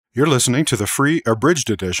You're listening to the free abridged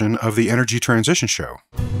edition of the Energy Transition Show.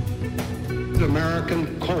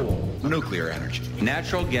 American coal, nuclear energy,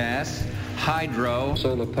 natural gas, hydro,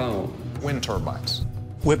 solar power, wind turbines.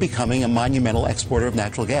 We're becoming a monumental exporter of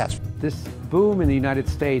natural gas. This boom in the United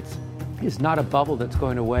States is not a bubble that's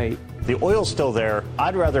going away. The oil's still there.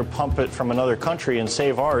 I'd rather pump it from another country and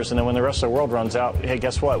save ours, and then when the rest of the world runs out, hey,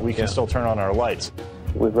 guess what? We can still turn on our lights.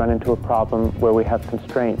 We've run into a problem where we have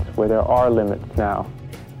constraints, where there are limits now.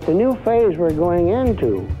 The new phase we're going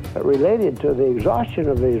into, related to the exhaustion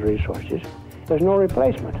of these resources, there's no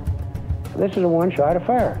replacement. This is a one-shot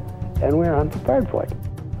affair, and we're unprepared for it.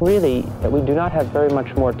 Really, we do not have very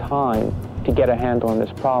much more time to get a handle on this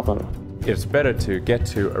problem. It's better to get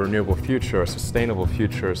to a renewable future, a sustainable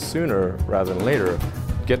future sooner rather than later.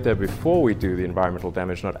 Get there before we do the environmental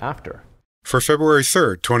damage, not after. For February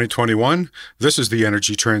 3rd, 2021, this is the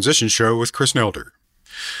Energy Transition Show with Chris Nelder.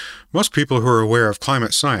 Most people who are aware of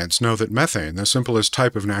climate science know that methane, the simplest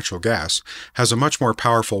type of natural gas, has a much more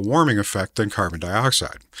powerful warming effect than carbon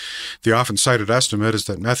dioxide. The often cited estimate is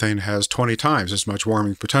that methane has 20 times as much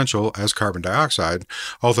warming potential as carbon dioxide,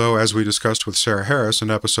 although, as we discussed with Sarah Harris in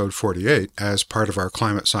episode 48, as part of our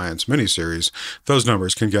climate science miniseries, those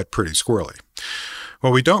numbers can get pretty squirrely.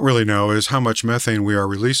 What we don't really know is how much methane we are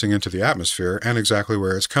releasing into the atmosphere and exactly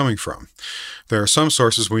where it's coming from. There are some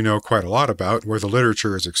sources we know quite a lot about where the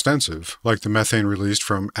literature is extensive, like the methane released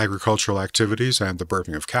from agricultural activities and the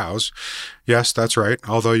burping of cows. Yes, that's right.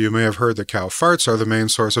 Although you may have heard that cow farts are the main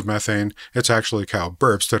source of methane, it's actually cow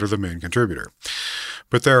burps that are the main contributor.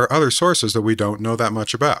 But there are other sources that we don't know that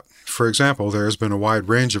much about. For example, there has been a wide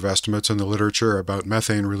range of estimates in the literature about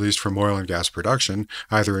methane released from oil and gas production,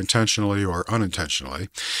 either intentionally or unintentionally,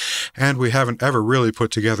 and we haven't ever really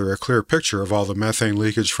put together a clear picture of all the methane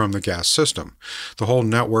leakage from the gas system, the whole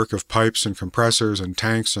network of pipes and compressors and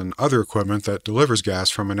tanks and other equipment that delivers gas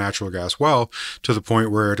from a natural gas well to the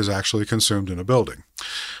point where it is actually consumed in a building.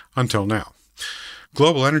 Until now.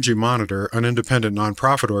 Global Energy Monitor, an independent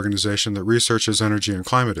nonprofit organization that researches energy and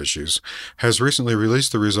climate issues, has recently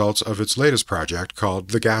released the results of its latest project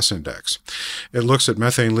called the Gas Index. It looks at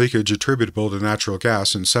methane leakage attributable to natural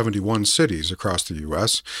gas in 71 cities across the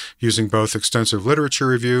U.S., using both extensive literature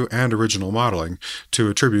review and original modeling to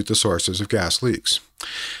attribute the sources of gas leaks.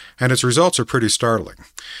 And its results are pretty startling.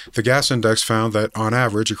 The Gas Index found that, on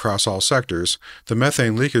average across all sectors, the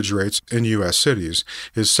methane leakage rates in U.S. cities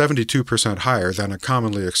is 72% higher than a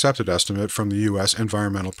commonly accepted estimate from the U.S.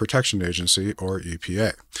 Environmental Protection Agency, or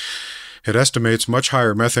EPA. It estimates much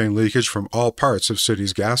higher methane leakage from all parts of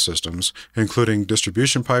cities' gas systems, including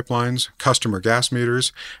distribution pipelines, customer gas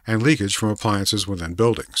meters, and leakage from appliances within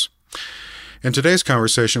buildings. In today's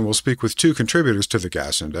conversation, we'll speak with two contributors to the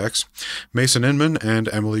Gas Index, Mason Inman and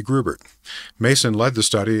Emily Grubert. Mason led the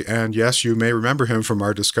study, and yes, you may remember him from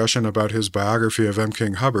our discussion about his biography of M.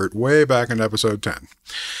 King Hubbert way back in episode 10.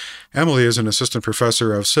 Emily is an assistant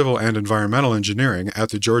professor of civil and environmental engineering at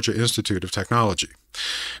the Georgia Institute of Technology.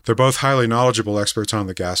 They're both highly knowledgeable experts on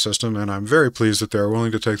the gas system, and I'm very pleased that they're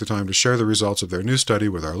willing to take the time to share the results of their new study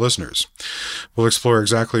with our listeners. We'll explore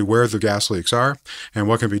exactly where the gas leaks are and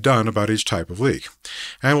what can be done about each type of leak.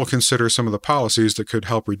 And we'll consider some of the policies that could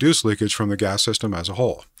help reduce leakage from the gas system as a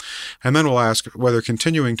whole. And then we'll ask whether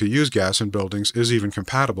continuing to use gas in buildings is even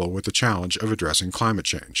compatible with the challenge of addressing climate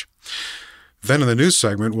change. Then in the news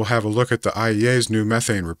segment, we'll have a look at the IEA's new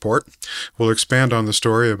methane report. We'll expand on the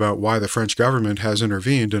story about why the French government has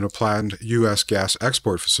intervened in a planned U.S. gas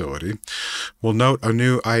export facility. We'll note a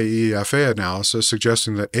new IEFA analysis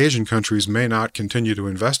suggesting that Asian countries may not continue to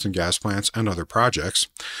invest in gas plants and other projects.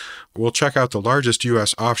 We'll check out the largest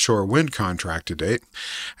U.S. offshore wind contract to date,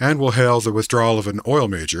 and we'll hail the withdrawal of an oil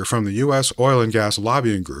major from the U.S. Oil and Gas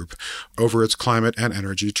Lobbying Group over its climate and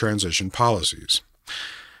energy transition policies.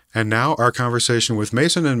 And now, our conversation with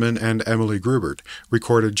Mason Inman and Emily Grubert,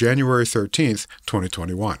 recorded January 13th,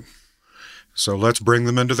 2021. So let's bring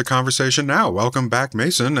them into the conversation now. Welcome back,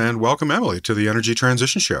 Mason, and welcome, Emily, to the Energy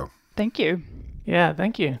Transition Show. Thank you. Yeah,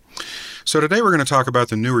 thank you. So today we're going to talk about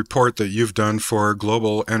the new report that you've done for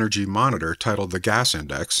Global Energy Monitor titled the Gas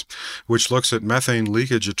Index, which looks at methane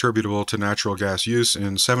leakage attributable to natural gas use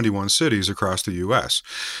in 71 cities across the U.S.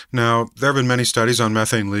 Now, there have been many studies on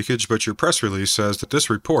methane leakage, but your press release says that this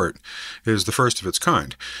report is the first of its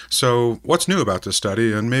kind. So what's new about this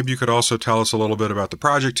study? And maybe you could also tell us a little bit about the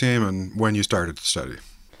project team and when you started the study.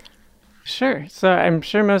 Sure. So I'm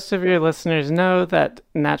sure most of your listeners know that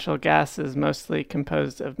natural gas is mostly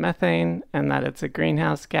composed of methane and that it's a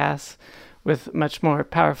greenhouse gas with much more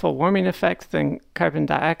powerful warming effects than carbon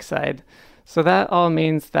dioxide. So that all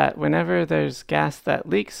means that whenever there's gas that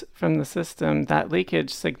leaks from the system, that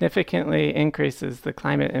leakage significantly increases the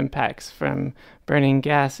climate impacts from burning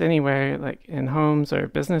gas anywhere, like in homes or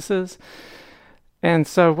businesses. And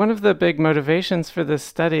so one of the big motivations for this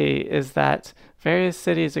study is that various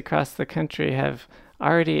cities across the country have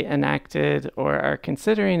already enacted or are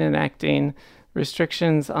considering enacting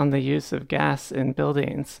restrictions on the use of gas in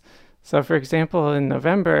buildings. So for example, in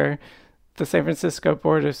November, the San Francisco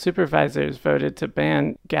Board of Supervisors voted to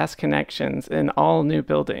ban gas connections in all new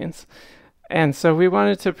buildings. And so we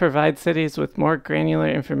wanted to provide cities with more granular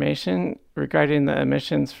information regarding the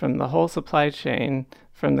emissions from the whole supply chain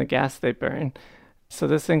from the gas they burn. So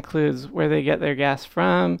this includes where they get their gas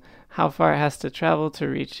from, how far it has to travel to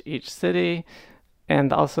reach each city,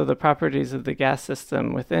 and also the properties of the gas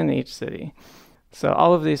system within each city. So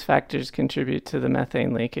all of these factors contribute to the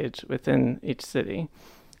methane leakage within each city.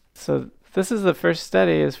 So this is the first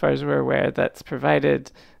study, as far as we're aware, that's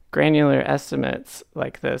provided granular estimates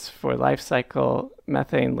like this for life cycle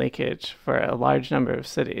methane leakage for a large number of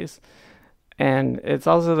cities. And it's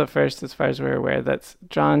also the first, as far as we're aware, that's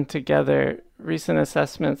drawn together recent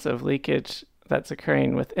assessments of leakage that's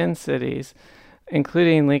occurring within cities,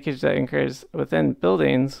 including leakage that occurs within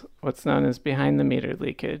buildings, what's known as behind-the-meter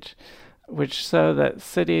leakage, which show that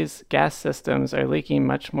cities' gas systems are leaking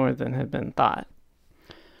much more than had been thought.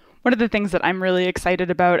 One of the things that I'm really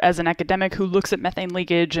excited about as an academic who looks at methane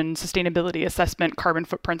leakage and sustainability assessment, carbon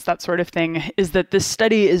footprints, that sort of thing, is that this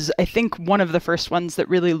study is, I think, one of the first ones that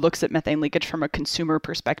really looks at methane leakage from a consumer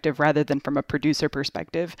perspective rather than from a producer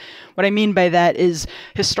perspective. What I mean by that is,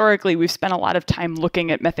 historically, we've spent a lot of time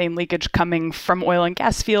looking at methane leakage coming from oil and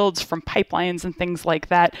gas fields, from pipelines and things like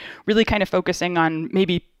that, really kind of focusing on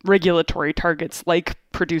maybe regulatory targets like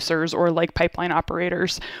producers or like pipeline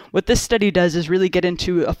operators. What this study does is really get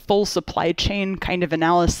into a full supply chain kind of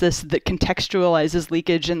analysis that contextualizes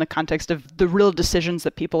leakage in the context of the real decisions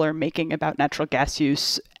that people are making about natural gas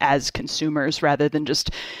use as consumers, rather than just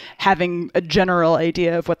having a general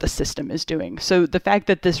idea of what the system is doing. So the fact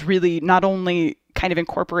that this really not only kind of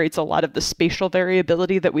incorporates a lot of the spatial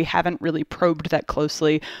variability that we haven't really probed that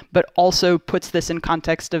closely, but also puts this in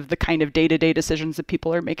context of the kind of day-to-day decisions that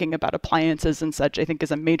people are making about appliances and such, I think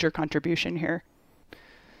is a major contribution here.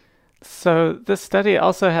 So this study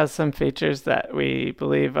also has some features that we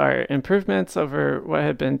believe are improvements over what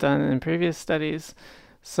had been done in previous studies.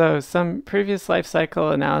 So some previous life cycle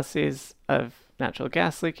analyses of natural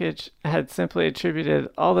gas leakage had simply attributed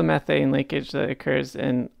all the methane leakage that occurs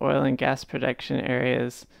in oil and gas production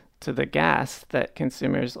areas to the gas that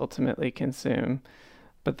consumers ultimately consume.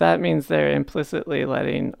 But that means they're implicitly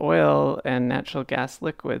letting oil and natural gas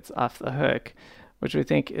liquids off the hook, which we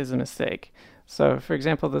think is a mistake. So, for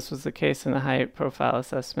example, this was the case in a high-profile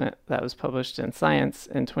assessment that was published in Science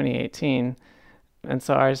in 2018. And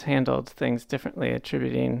so ours handled things differently,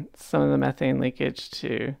 attributing some of the methane leakage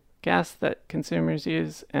to gas that consumers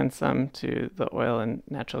use and some to the oil and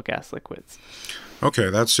natural gas liquids.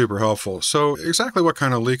 Okay, that's super helpful. So exactly what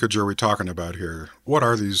kind of leakage are we talking about here? What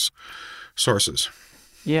are these sources?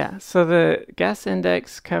 Yeah, so the gas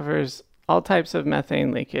index covers all types of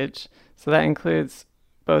methane leakage. So that includes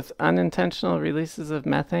both unintentional releases of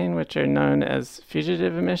methane, which are known as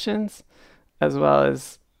fugitive emissions, as well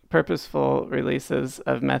as purposeful releases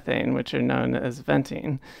of methane, which are known as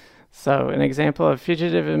venting. So an example of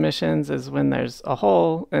fugitive emissions is when there's a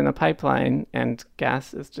hole in a pipeline and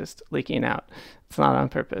gas is just leaking out. It's not on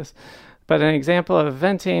purpose. But an example of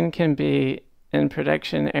venting can be in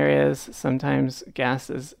production areas. Sometimes gas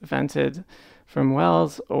is vented from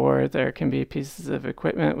wells, or there can be pieces of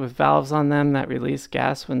equipment with valves on them that release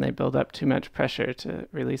gas when they build up too much pressure to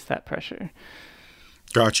release that pressure.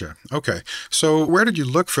 Gotcha. Okay. So where did you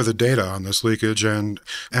look for the data on this leakage, and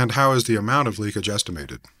how is the amount of leakage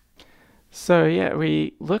estimated? So yeah,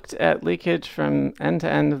 we looked at leakage from end to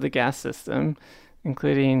end of the gas system,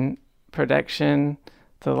 including production,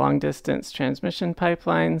 the long-distance transmission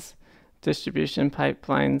pipelines, distribution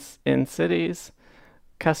pipelines in cities,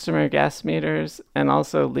 customer gas meters, and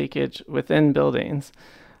also leakage within buildings.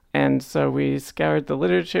 And so we scoured the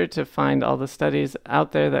literature to find all the studies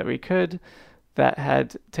out there that we could that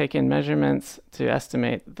had taken measurements to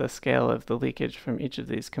estimate the scale of the leakage from each of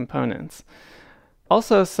these components.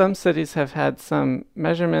 Also, some cities have had some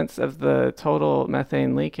measurements of the total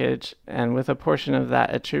methane leakage, and with a portion of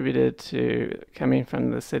that attributed to coming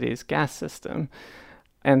from the city's gas system.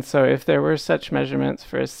 And so if there were such measurements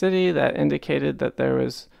for a city that indicated that there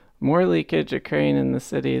was more leakage occurring in the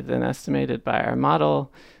city than estimated by our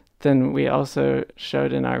model, then we also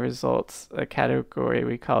showed in our results a category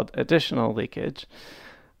we called additional leakage.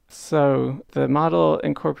 So the model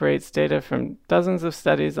incorporates data from dozens of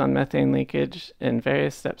studies on methane leakage in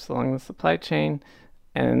various steps along the supply chain,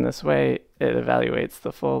 and in this way it evaluates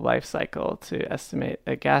the full life cycle to estimate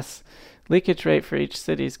a gas leakage rate for each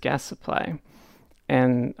city's gas supply.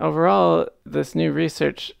 And overall, this new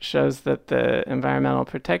research shows that the Environmental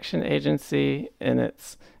Protection Agency, in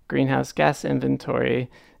its greenhouse gas inventory,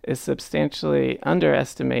 is substantially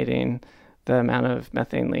underestimating the amount of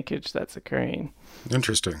methane leakage that's occurring.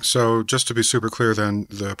 Interesting. So just to be super clear then,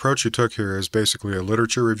 the approach you took here is basically a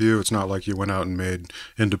literature review. It's not like you went out and made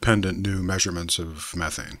independent new measurements of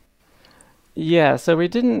methane. Yeah, so we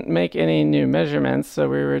didn't make any new measurements, so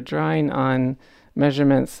we were drawing on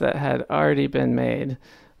measurements that had already been made.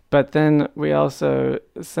 But then we also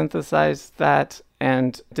synthesized that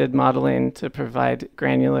and did modeling to provide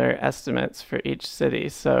granular estimates for each city.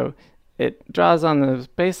 So it draws on the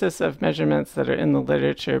basis of measurements that are in the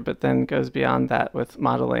literature, but then goes beyond that with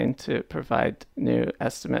modeling to provide new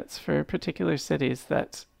estimates for particular cities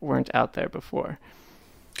that weren't out there before.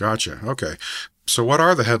 Gotcha. Okay. So what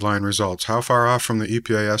are the headline results? How far off from the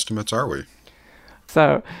EPA estimates are we?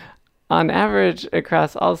 So on average,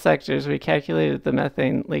 across all sectors, we calculated the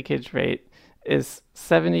methane leakage rate is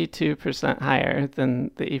 72% higher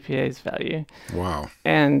than the EPA's value. Wow.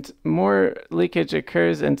 And more leakage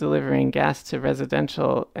occurs in delivering gas to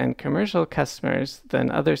residential and commercial customers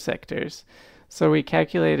than other sectors. So we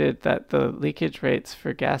calculated that the leakage rates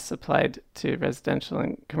for gas supplied to residential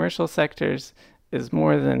and commercial sectors is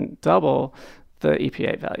more than double the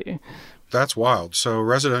EPA value. That's wild. So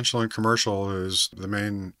residential and commercial is the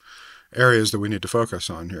main areas that we need to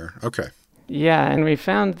focus on here. Okay. Yeah, and we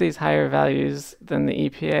found these higher values than the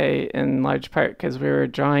EPA in large part because we were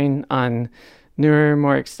drawing on newer,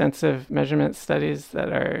 more extensive measurement studies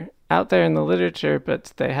that are out there in the literature,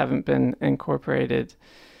 but they haven't been incorporated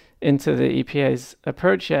into the EPA's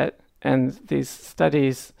approach yet. And these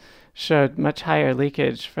studies showed much higher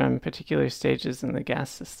leakage from particular stages in the gas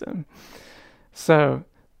system. So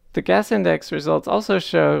the gas index results also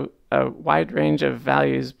show a wide range of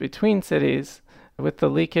values between cities, with the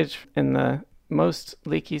leakage in the most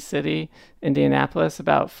leaky city, Indianapolis,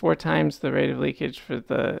 about 4 times the rate of leakage for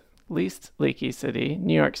the least leaky city,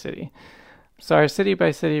 New York City. So our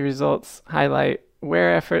city-by-city results highlight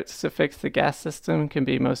where efforts to fix the gas system can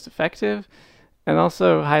be most effective, and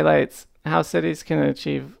also highlights how cities can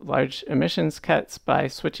achieve large emissions cuts by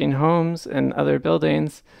switching homes and other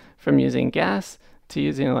buildings from using gas to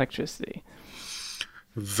using electricity.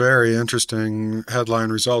 Very interesting headline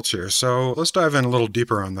results here. So let's dive in a little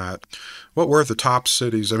deeper on that. What were the top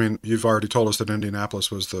cities? I mean, you've already told us that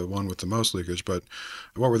Indianapolis was the one with the most leakage, but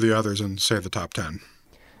what were the others in, say, the top 10?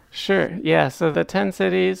 Sure. Yeah. So the 10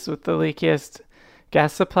 cities with the leakiest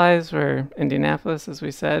gas supplies were Indianapolis, as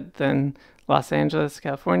we said, then Los Angeles,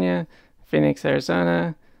 California, Phoenix,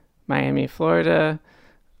 Arizona, Miami, Florida,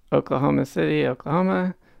 Oklahoma City,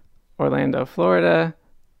 Oklahoma, Orlando, Florida,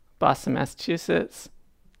 Boston, Massachusetts,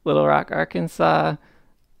 Little Rock, Arkansas,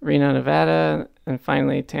 Reno, Nevada, and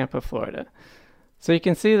finally Tampa, Florida. So you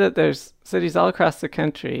can see that there's cities all across the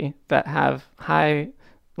country that have high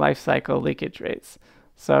life cycle leakage rates.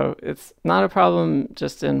 So it's not a problem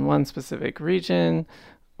just in one specific region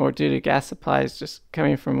or due to gas supplies just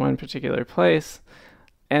coming from one particular place.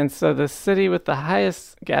 And so the city with the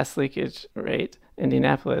highest gas leakage rate,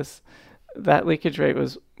 Indianapolis, that leakage rate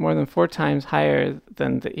was more than 4 times higher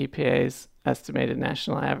than the EPA's estimated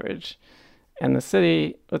national average. And the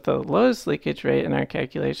city with the lowest leakage rate in our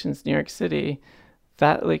calculations, New York City,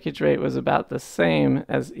 that leakage rate was about the same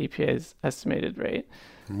as EPA's estimated rate.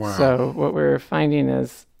 Wow. So what we're finding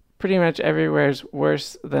is pretty much everywhere is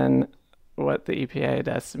worse than what the EPA had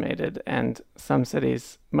estimated, and some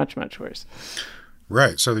cities much, much worse.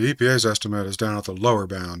 Right. So the EPA's estimate is down at the lower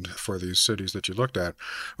bound for these cities that you looked at.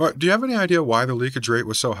 Well, do you have any idea why the leakage rate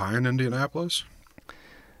was so high in Indianapolis?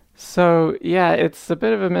 So, yeah, it's a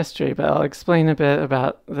bit of a mystery, but I'll explain a bit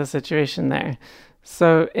about the situation there.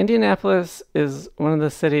 So Indianapolis is one of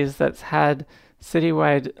the cities that's had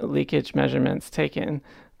citywide leakage measurements taken.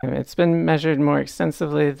 It's been measured more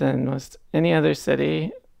extensively than most any other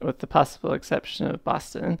city, with the possible exception of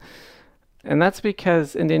Boston. And that's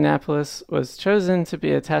because Indianapolis was chosen to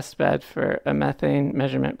be a test bed for a methane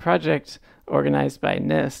measurement project organized by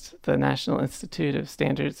NIST, the National Institute of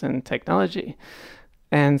Standards and Technology.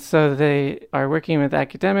 And so they are working with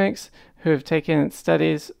academics who have taken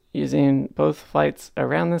studies using both flights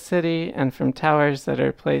around the city and from towers that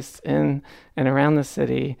are placed in and around the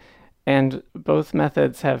city. And both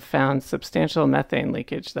methods have found substantial methane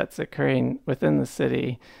leakage that's occurring within the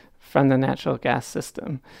city from the natural gas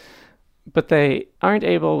system. But they aren't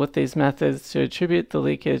able with these methods to attribute the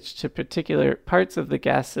leakage to particular parts of the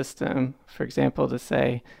gas system, for example, to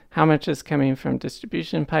say how much is coming from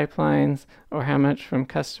distribution pipelines or how much from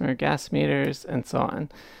customer gas meters and so on.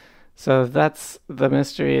 So that's the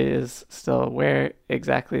mystery, is still where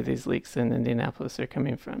exactly these leaks in Indianapolis are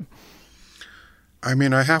coming from. I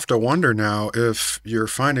mean, I have to wonder now if you're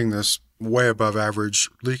finding this way above average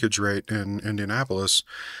leakage rate in Indianapolis,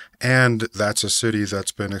 and that's a city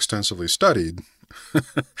that's been extensively studied.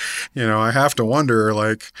 I have to wonder,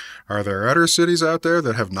 like, are there other cities out there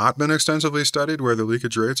that have not been extensively studied where the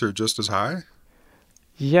leakage rates are just as high?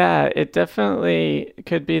 Yeah, it definitely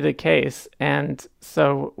could be the case. And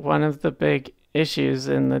so one of the big issues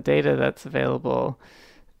in the data that's available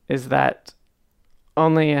is that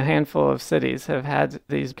only a handful of cities have had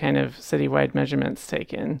these kind of citywide measurements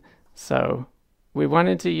taken. So we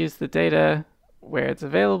wanted to use the data where it's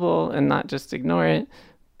available and not just ignore it,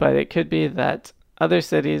 but it could be that other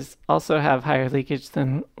cities also have higher leakage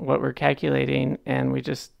than what we're calculating, and we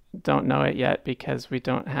just don't know it yet because we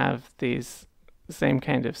don't have these same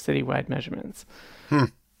kind of citywide measurements.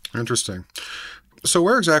 Interesting. So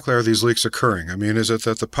where exactly are these leaks occurring? I mean, is it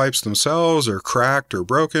that the pipes themselves are cracked or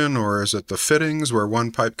broken, or is it the fittings where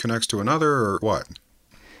one pipe connects to another, or what?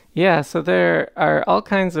 Yeah, so there are all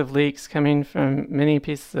kinds of leaks coming from many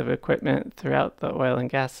pieces of equipment throughout the oil and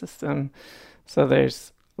gas system. So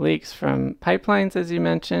there's leaks from pipelines, as you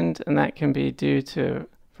mentioned, and that can be due to a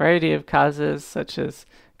variety of causes such as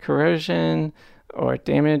corrosion or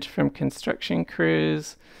damage from construction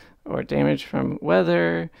crews or damage from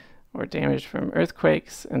weather or damage from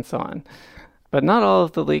earthquakes and so on. But not all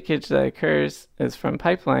of the leakage that occurs is from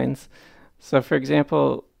pipelines. So for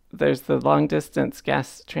example, there's the long-distance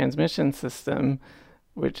gas transmission system,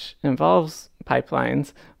 which involves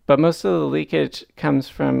pipelines, but most of the leakage comes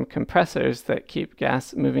from compressors that keep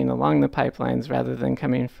gas moving along the pipelines rather than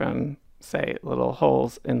coming from, say, little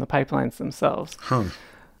holes in the pipelines themselves.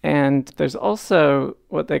 And there's also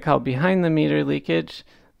what they call behind-the-meter leakage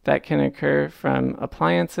that can occur from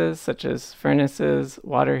appliances such as furnaces,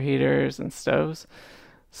 water heaters, and stoves.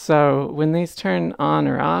 So when these turn on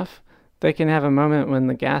or off, they can have a moment when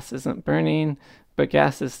the gas isn't burning, but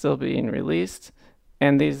gas is still being released,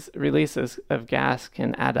 and these releases of gas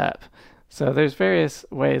can add up. So there's various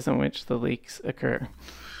ways in which the leaks occur.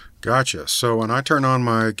 Gotcha. So when I turn on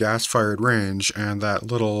my gas-fired range and that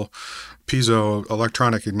little piezo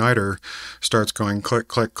electronic igniter starts going click,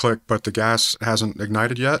 click, click, but the gas hasn't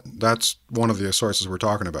ignited yet, that's one of the sources we're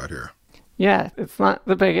talking about here. Yeah, it's not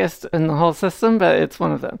the biggest in the whole system, but it's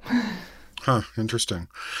one of them. Interesting.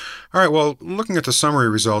 All right, well, looking at the summary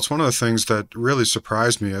results, one of the things that really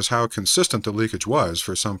surprised me is how consistent the leakage was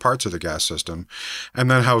for some parts of the gas system, and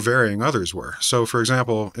then how varying others were. So, for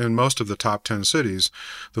example, in most of the top 10 cities,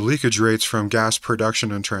 the leakage rates from gas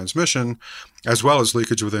production and transmission, as well as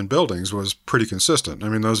leakage within buildings, was pretty consistent. I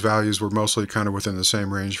mean, those values were mostly kind of within the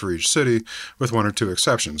same range for each city, with one or two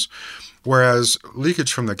exceptions. Whereas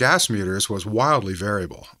leakage from the gas meters was wildly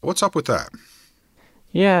variable. What's up with that?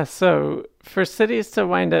 Yeah, so for cities to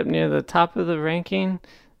wind up near the top of the ranking,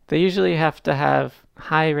 they usually have to have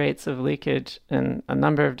high rates of leakage in a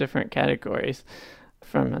number of different categories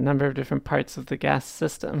from a number of different parts of the gas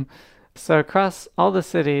system. So across all the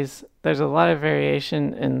cities, there's a lot of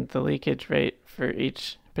variation in the leakage rate for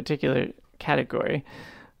each particular category.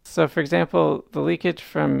 So for example, the leakage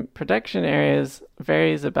from production areas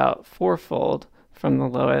varies about fourfold from the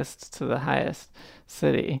lowest to the highest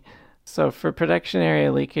city. So for production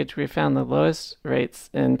area leakage, we found the lowest rates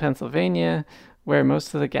in Pennsylvania, where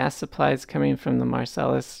most of the gas supply is coming from the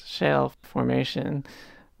Marcellus Shale formation,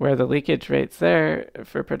 where the leakage rates there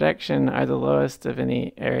for production are the lowest of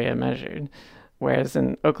any area measured. Whereas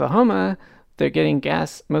in Oklahoma, they're getting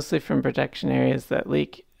gas mostly from production areas that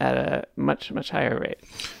leak at a much, much higher rate.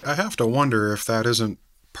 I have to wonder if that isn't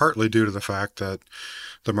partly due to the fact that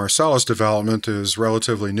the Marcellus development is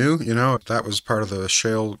relatively new. That was part of the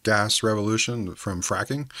shale gas revolution from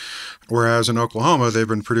fracking. Whereas in Oklahoma, they've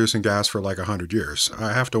been producing gas for like 100 years.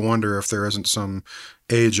 I have to wonder if there isn't some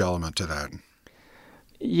age element to that.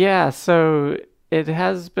 Yeah, so it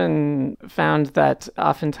has been found that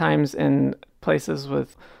oftentimes in places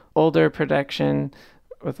with older production,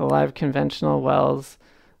 with a lot of conventional wells,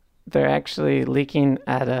 they're actually leaking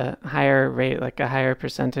at a higher rate, like a higher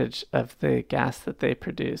percentage of the gas that they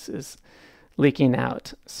produce is leaking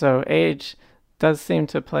out. So age does seem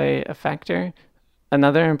to play a factor.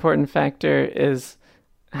 Another important factor is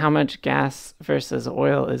how much gas versus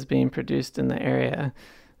oil is being produced in the area.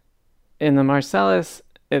 In the Marcellus,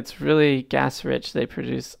 it's really gas rich. They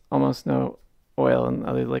produce almost no oil and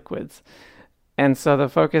other liquids. And so the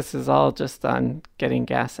focus is all just on getting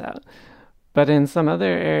gas out. But in some other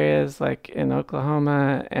areas, like in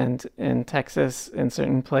Oklahoma and in Texas, in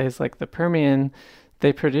certain places like the Permian,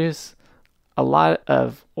 they produce a lot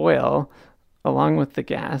of oil along with the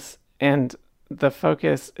gas, and the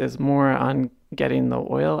focus is more on getting the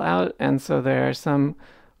oil out. And so there are some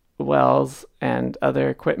wells and other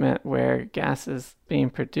equipment where gas is being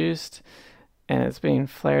produced and it's being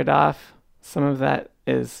flared off. Some of that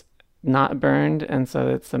is not burned, and so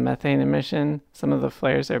it's a methane emission. Some of the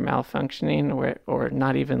flares are malfunctioning or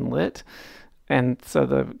not even lit, and so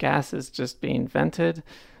the gas is just being vented.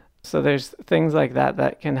 So there's things like that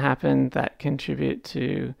that can happen that contribute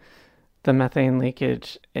to the methane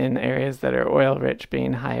leakage in areas that are oil-rich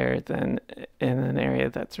being higher than in an area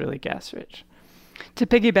that's really gas-rich. To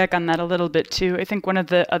piggyback on that a little bit too, I think one of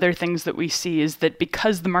the other things that we see is that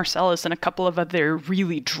because the Marcellus and a couple of other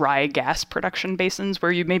really dry gas production basins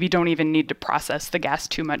where you maybe don't even need to process the gas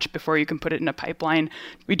too much before you can put it in a pipeline,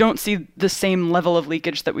 we don't see the same level of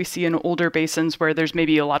leakage that we see in older basins where there's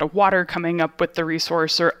maybe a lot of water coming up with the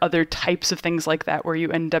resource or other types of things like that where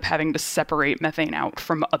you end up having to separate methane out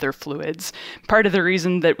from other fluids. Part of the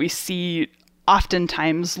reason that we see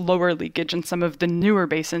oftentimes lower leakage in some of the newer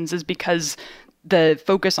basins is because the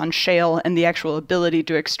focus on shale and the actual ability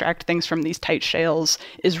to extract things from these tight shales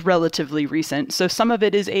is relatively recent. So some of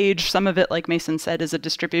it is age, some of it, like Mason said, is a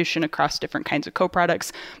distribution across different kinds of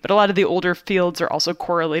co-products. But a lot of the older fields are also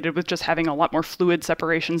correlated with just having a lot more fluid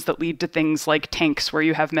separations that lead to things like tanks where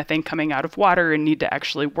you have methane coming out of water and need to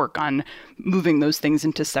actually work on moving those things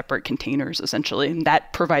into separate containers, essentially. And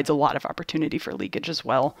that provides a lot of opportunity for leakage as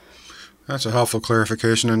well. That's a helpful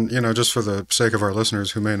clarification. And, just for the sake of our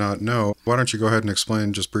listeners who may not know, why don't you go ahead and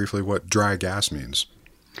explain just briefly what dry gas means?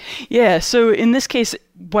 Yeah, so in this case,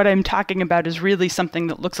 what I'm talking about is really something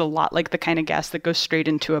that looks a lot like the kind of gas that goes straight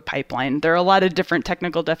into a pipeline. There are a lot of different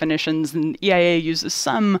technical definitions, and EIA uses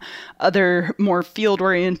some other more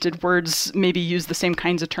field-oriented words, maybe use the same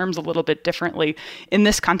kinds of terms a little bit differently. In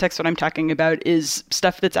this context, what I'm talking about is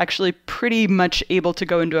stuff that's actually pretty much able to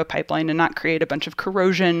go into a pipeline and not create a bunch of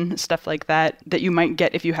corrosion, stuff like that you might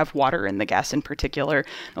get if you have water in the gas in particular.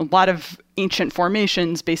 A lot of ancient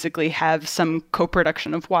formations basically have some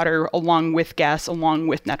co-production of water along with gas, along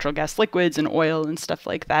with natural gas liquids and oil and stuff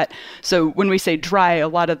like that. So when we say dry, a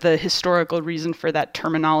lot of the historical reason for that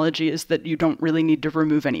terminology is that you don't really need to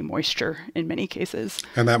remove any moisture in many cases.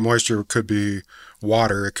 And that moisture could be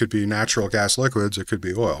water, it could be natural gas liquids, it could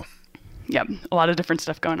be oil. Yep, a lot of different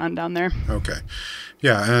stuff going on down there. Okay.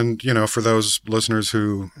 Yeah, and, for those listeners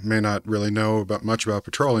who may not really know much about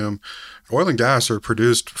petroleum, oil and gas are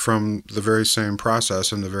produced from the very same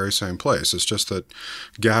process in the very same place. It's just that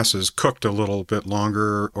gas is cooked a little bit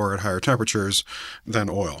longer or at higher temperatures than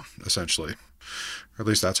oil, essentially. Or at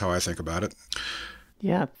least that's how I think about it.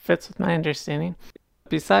 Yeah, fits with my understanding.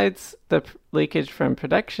 Besides the leakage from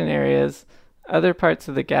production areas, other parts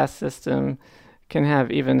of the gas system can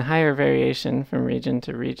have even higher variation from region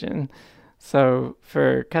to region. So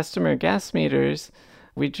for customer gas meters,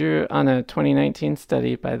 we drew on a 2019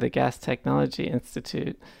 study by the Gas Technology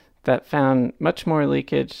Institute that found much more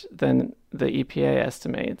leakage than the EPA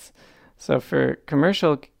estimates. So for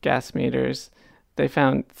commercial gas meters, they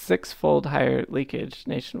found 6-fold higher leakage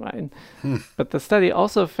nationwide. But the study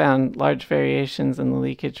also found large variations in the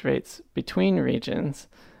leakage rates between regions,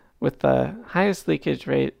 with the highest leakage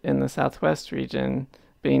rate in the Southwest region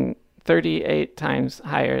being 38 times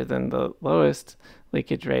higher than the lowest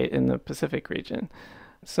leakage rate in the Pacific region.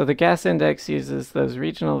 So the gas index uses those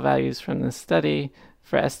regional values from the study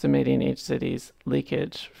for estimating each city's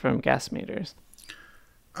leakage from gas meters.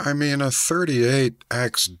 I mean, a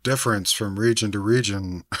 38x difference from region to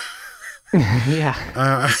region.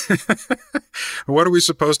 Yeah. What are we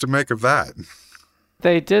supposed to make of that?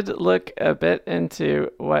 They did look a bit into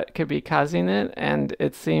what could be causing it, and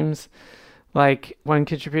it seems like one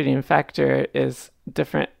contributing factor is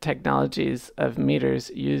different technologies of meters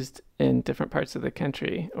used in different parts of the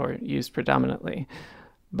country or used predominantly.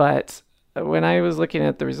 But when I was looking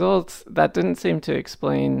at the results, that didn't seem to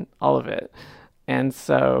explain all of it. And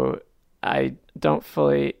so I don't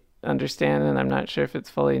fully understand, and I'm not sure if it's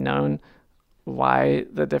fully known, why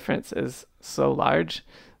the difference is so large.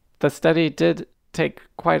 The study did take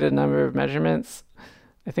quite a number of measurements.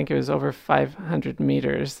 I think it was over 500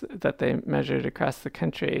 meters that they measured across the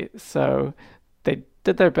country. So they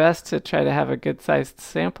did their best to try to have a good-sized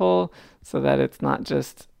sample so that it's not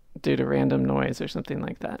just due to random noise or something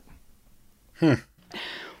like that.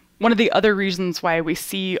 One of the other reasons why we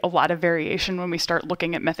see a lot of variation when we start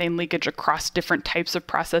looking at methane leakage across different types of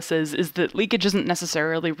processes is that leakage isn't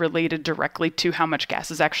necessarily related directly to how much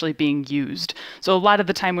gas is actually being used. So a lot of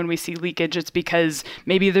the time when we see leakage, it's because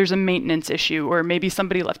maybe there's a maintenance issue, or maybe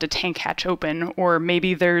somebody left a tank hatch open, or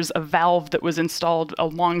maybe there's a valve that was installed a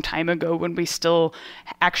long time ago when we still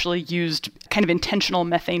actually used kind of intentional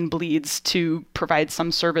methane bleeds to provide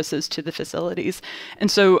some services to the facilities.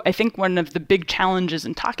 And so I think one of the big challenges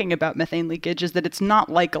in talking about methane leakage is that it's not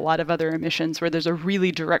like a lot of other emissions where there's a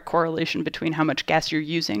really direct correlation between how much gas you're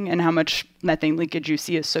using and how much methane leakage you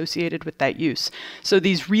see associated with that use. So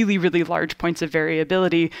these really, really large points of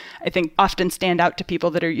variability, I think, often stand out to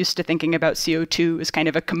people that are used to thinking about CO2 as kind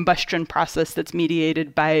of a combustion process that's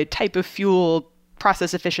mediated by type of fuel,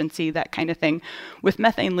 process efficiency, that kind of thing. With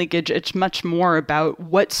methane leakage, it's much more about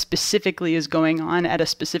what specifically is going on at a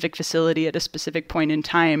specific facility at a specific point in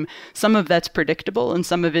time. Some of that's predictable, and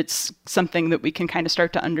some of it's something that we can kind of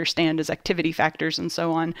start to understand as activity factors and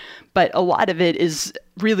so on. But a lot of it is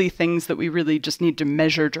really things that we really just need to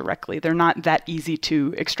measure directly. They're not that easy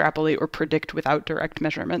to extrapolate or predict without direct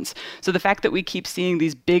measurements. So the fact that we keep seeing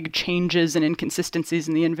these big changes and inconsistencies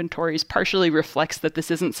in the inventories partially reflects that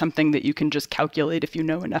this isn't something that you can just calculate if you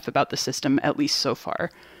know enough about the system, at least so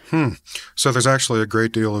far. So there's actually a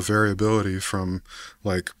great deal of variability from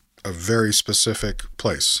like a very specific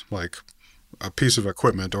place, like a piece of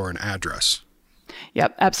equipment or an address.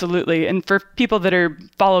 Yep, absolutely. And for people that are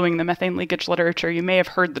following the methane leakage literature, you may have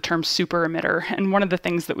heard the term super emitter. And one of the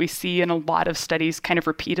things that we see in a lot of studies kind of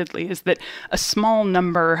repeatedly is that a small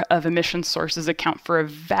number of emission sources account for a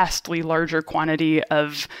vastly larger quantity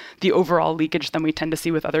of the overall leakage than we tend to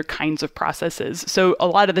see with other kinds of processes. So a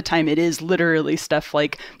lot of the time it is literally stuff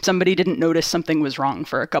like somebody didn't notice something was wrong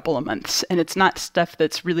for a couple of months. And it's not stuff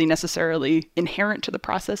that's really necessarily inherent to the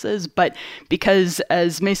processes, but because,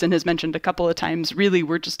 as Mason has mentioned a couple of times, really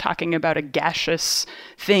we're just talking about a gaseous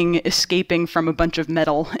thing escaping from a bunch of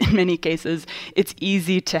metal in many cases. It's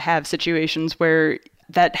easy to have situations where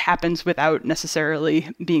that happens without necessarily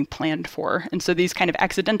being planned for. And so these kind of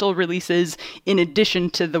accidental releases, in addition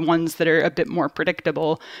to the ones that are a bit more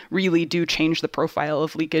predictable, really do change the profile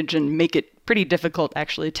of leakage and make it pretty difficult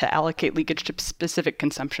actually to allocate leakage to specific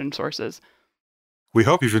consumption sources. We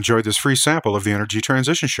hope you've enjoyed this free sample of the Energy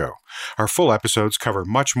Transition Show. Our full episodes cover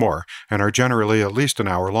much more and are generally at least an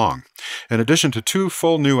hour long. In addition to 2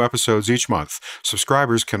 full new episodes each month,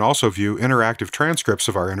 subscribers can also view interactive transcripts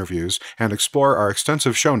of our interviews and explore our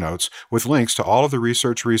extensive show notes with links to all of the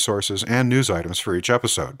research resources and news items for each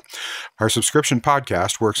episode. Our subscription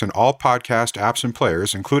podcast works in all podcast apps and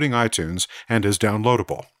players, including iTunes, and is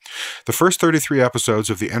downloadable. The first 33 episodes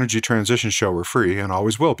of the Energy Transition Show are free and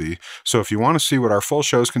always will be, so if you want to see what our full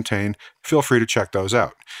shows contain, feel free to check those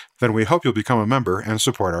out. Then we hope you'll become a member and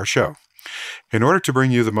support our show. In order to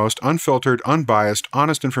bring you the most unfiltered, unbiased,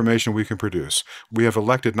 honest information we can produce, we have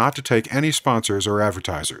elected not to take any sponsors or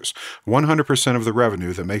advertisers. 100% of the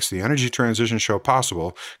revenue that makes the Energy Transition Show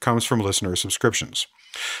possible comes from listener subscriptions.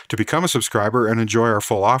 To become a subscriber and enjoy our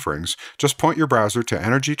full offerings, just point your browser to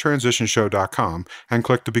energytransitionshow.com and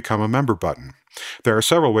click the Become a Member button. There are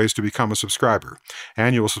several ways to become a subscriber.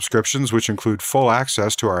 Annual subscriptions, which include full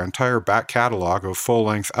access to our entire back catalog of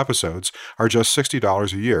full-length episodes, are just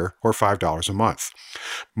 $60 a year or $5 a month.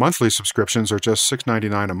 Monthly subscriptions are just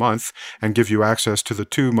 $6.99 a month and give you access to the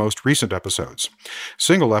 2 most recent episodes.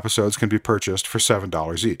 Single episodes can be purchased for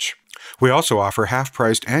 $7 each. We also offer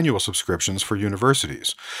half-priced annual subscriptions for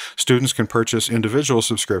universities. Students can purchase individual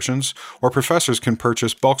subscriptions, or professors can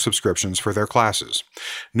purchase bulk subscriptions for their classes.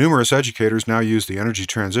 Numerous educators now use the Energy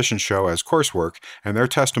Transition Show as coursework, and their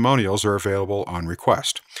testimonials are available on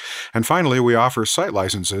request. And finally, we offer site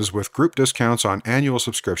licenses with group discounts on annual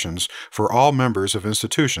subscriptions for all members of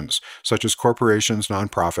institutions, such as corporations,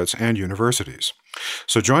 nonprofits, and universities.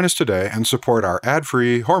 So join us today and support our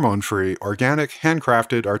ad-free, hormone-free, organic,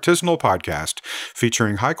 handcrafted, artisanal podcast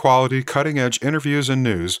featuring high-quality, cutting-edge interviews and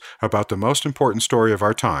news about the most important story of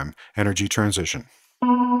our time, energy transition.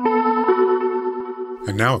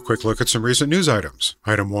 And now a quick look at some recent news items.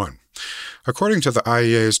 Item 1. According to the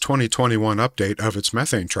IEA's 2021 update of its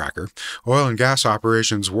methane tracker, oil and gas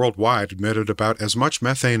operations worldwide emitted about as much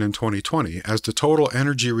methane in 2020 as the total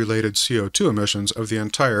energy-related CO2 emissions of the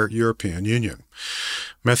entire European Union.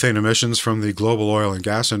 Methane emissions from the global oil and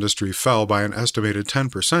gas industry fell by an estimated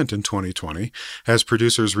 10% in 2020 as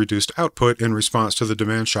producers reduced output in response to the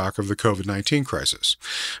demand shock of the COVID-19 crisis.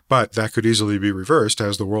 But that could easily be reversed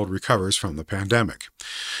as the world recovers from the pandemic.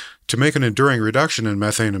 To make an enduring reduction in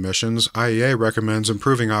methane emissions, IEA recommends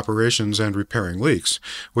improving operations and repairing leaks,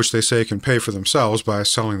 which they say can pay for themselves by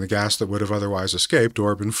selling the gas that would have otherwise escaped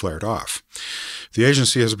or been flared off. The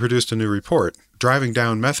agency has produced a new report, Driving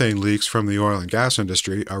Down Methane Leaks from the Oil and Gas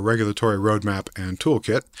Industry, a Regulatory Roadmap and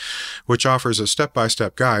Toolkit, which offers a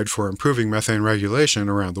step-by-step guide for improving methane regulation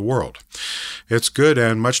around the world. It's good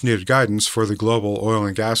and much-needed guidance for the global oil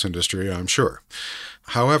and gas industry, I'm sure.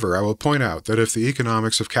 However, I will point out that if the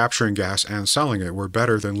economics of capturing gas and selling it were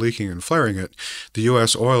better than leaking and flaring it, the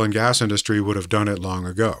U.S. oil and gas industry would have done it long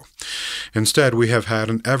ago. Instead, we have had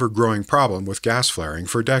an ever-growing problem with gas flaring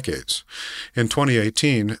for decades. In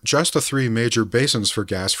 2018, just the 3 major basins for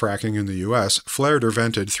gas fracking in the U.S. flared or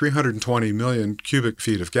vented 320 million cubic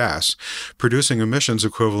feet of gas, producing emissions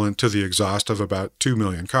equivalent to the exhaust of about 2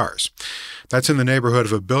 million cars. That's in the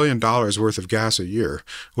neighborhood of $1 billion worth of gas a year,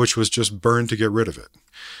 which was just burned to get rid of it.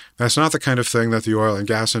 That's not the kind of thing that the oil and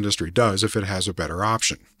gas industry does if it has a better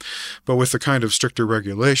option. But with the kind of stricter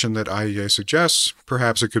regulation that IEA suggests,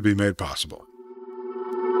 perhaps it could be made possible.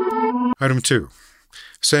 Item 2.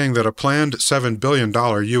 Saying that a planned $7 billion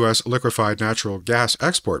U.S. liquefied natural gas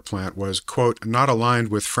export plant was, quote, not aligned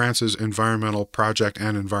with France's environmental project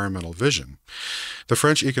and environmental vision. The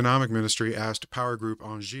French Economic Ministry asked Power Group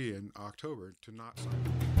Engie in October to not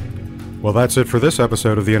sign. Well, that's it for this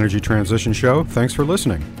episode of the Energy Transition Show. Thanks for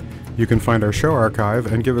listening. You can find our show archive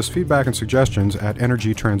and give us feedback and suggestions at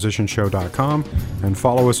energytransitionshow.com and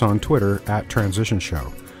follow us on Twitter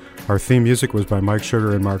 @TransitionShow. Our theme music was by Mike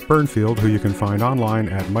Sugar and Mark Burnfield, who you can find online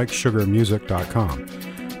at MikeSugarMusic.com.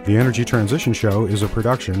 The Energy Transition Show is a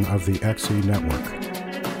production of the XE Network.